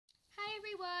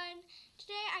everyone.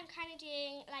 Today I'm kind of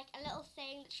doing like a little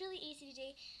thing that's really easy to do,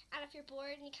 and if you're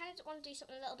bored and you kind of want to do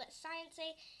something a little bit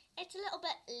sciencey, it's a little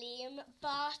bit lame,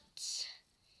 but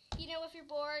you know, if you're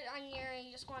bored and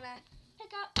you just want to pick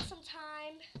up some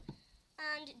time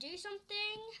and do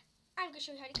something, I'm going to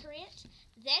show you how to create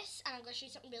this, and I'm going to show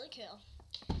you something really cool.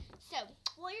 So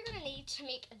what you're going to need to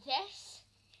make this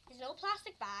is an old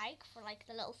plastic bag for like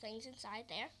the little things inside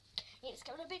there. You just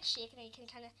give it a big shake and you can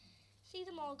kind of see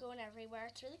them all going everywhere.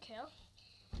 It's really cool.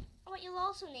 And what you'll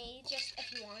also need, just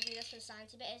if you want to do this for the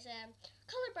sciencey bit, is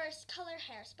Colour Burst Colour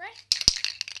Hairspray.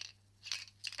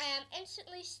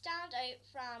 Instantly stand out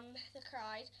from the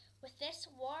crowd with this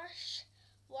wash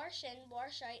in,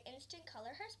 wash out instant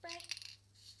colour hairspray.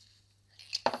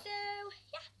 So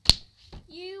yeah,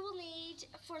 you will need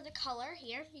for the colour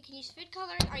here, you can use food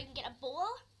colouring or you can get a bowl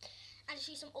and just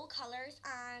use some old colours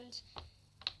and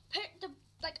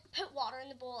put water in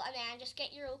the bowl, and then just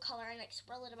get your old colour and like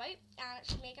swirl it about, and it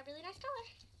should make a really nice colour.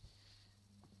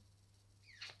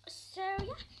 So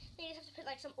yeah, you just have to put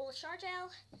like some old shower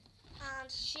gel and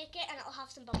shake it, and it'll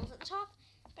have some bubbles at the top.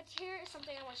 But here is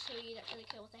something I want to show you that's really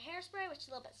cool with the hairspray, which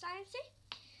is a little bit sciencey.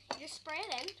 You just spray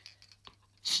it in.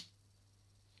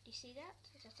 Do you see that?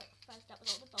 It's just like fuzzed up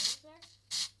with all the bubbles there.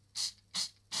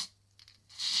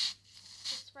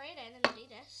 Just spray it in and do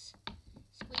this.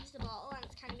 Squeeze the bottle and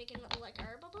it's kind of making little like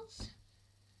air bubbles.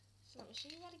 So let me show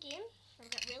you that again. I'll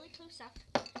get really close up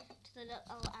to the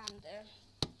little the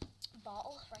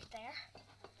bottle right there.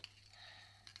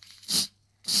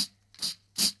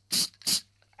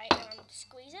 Right, and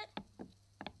squeeze it.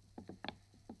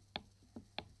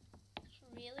 It's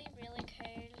really, really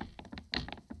cool.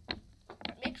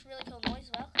 It makes really cool noise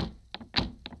as well. So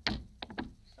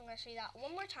I'm going to show you that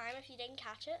one more time if you didn't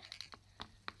catch it.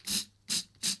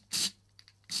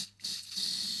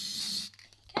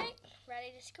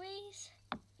 Ready to squeeze.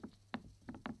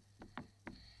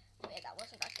 Wait, that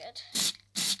wasn't that good.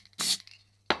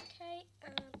 Okay,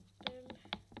 boom.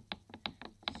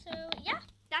 So yeah,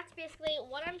 that's basically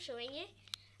what I'm showing you.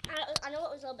 I know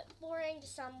it was a little bit boring to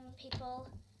some people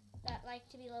that like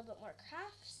to be a little bit more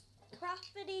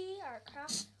crafty or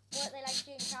what they like to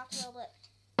do in craft a little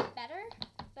bit better,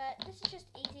 but this is just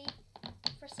easy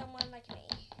for someone like me.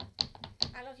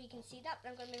 I don't know if you can see that, but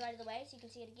I'm going to move out of the way so you can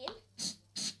see it again.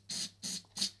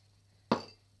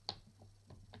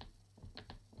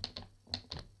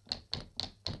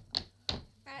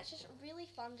 It's just really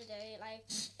fun to do. Like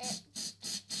it,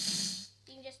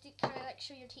 you can just kind of like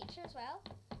show your teacher as well.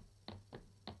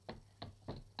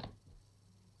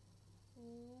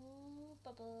 Ooh,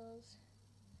 bubbles.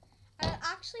 And it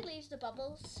actually leaves the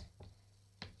bubbles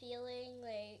feeling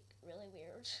like really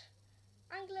weird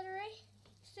and glittery.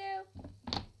 So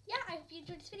yeah, I hope you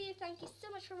enjoyed this video. Thank you so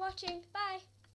much for watching. Bye.